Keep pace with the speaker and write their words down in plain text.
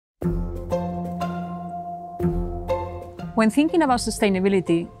When thinking about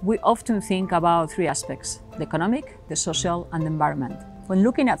sustainability, we often think about three aspects: the economic, the social, and the environment. When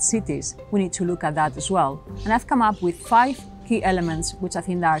looking at cities, we need to look at that as well. And I've come up with 5 key elements which I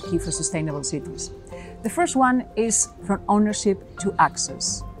think are key for sustainable cities. The first one is from ownership to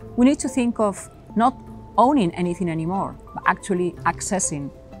access. We need to think of not owning anything anymore, but actually accessing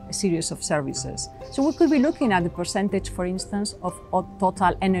a series of services. So we could be looking at the percentage, for instance, of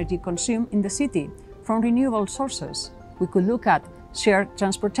total energy consumed in the city from renewable sources. We could look at shared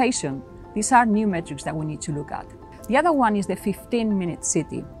transportation. These are new metrics that we need to look at. The other one is the 15-minute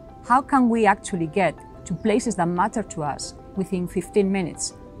city. How can we actually get to places that matter to us within 15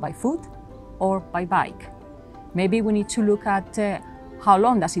 minutes by foot or by bike? Maybe we need to look at how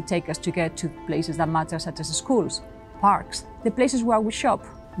long does it take us to get to places that matter, such as schools, parks, the places where we shop.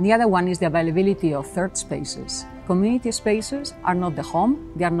 The other one is the availability of third spaces. Community spaces are not the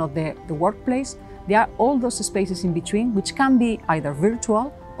home, they are not the workplace, they are all those spaces in between, which can be either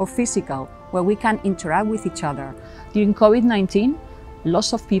virtual or physical, where we can interact with each other. During COVID-19,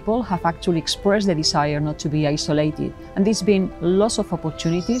 lots of people have actually expressed the desire not to be isolated, and there's been lots of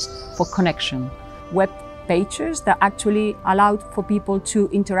opportunities for connection. Web pages that actually allowed for people to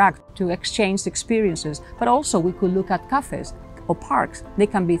interact, to exchange experiences, but also we could look at cafes or parks. They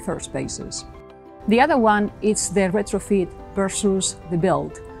can be third spaces. The other one is the retrofit versus the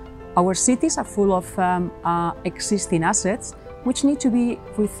build. Our cities are full of existing assets which need to be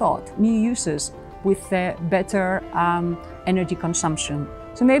rethought, new uses with better energy consumption.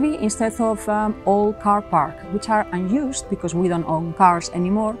 So maybe instead of old car park, which are unused because we don't own cars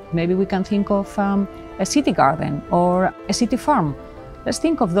anymore, maybe we can think of a city garden or a city farm. Let's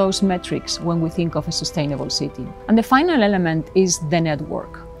think of those metrics when we think of a sustainable city. And the final element is the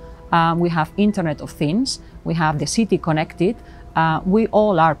network. We have Internet of Things, we have the city connected. We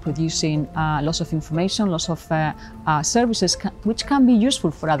all are producing lots of information, lots of services which can be useful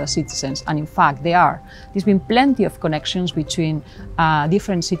for other citizens, and in fact they are. There's been plenty of connections between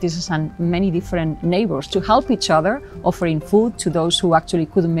different citizens and many different neighbors to help each other, offering food to those who actually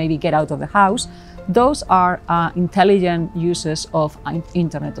couldn't maybe get out of the house. Those are intelligent uses of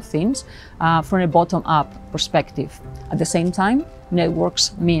Internet of Things from a bottom-up perspective. At the same time,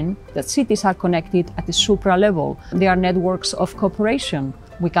 networks mean that cities are connected at the supra level. They are networks of cooperation.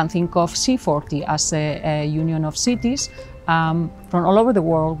 We can think of C40 as a union of cities from all over the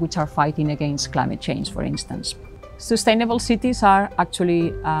world which are fighting against climate change, for instance. Sustainable cities are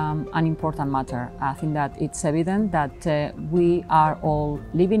actually an important matter. I think that it's evident that we are all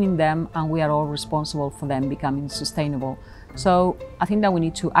living in them and we are all responsible for them becoming sustainable. So I think that we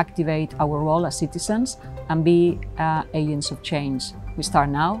need to activate our role as citizens and be agents of change. We start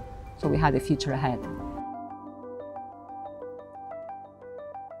now, so we have the future ahead.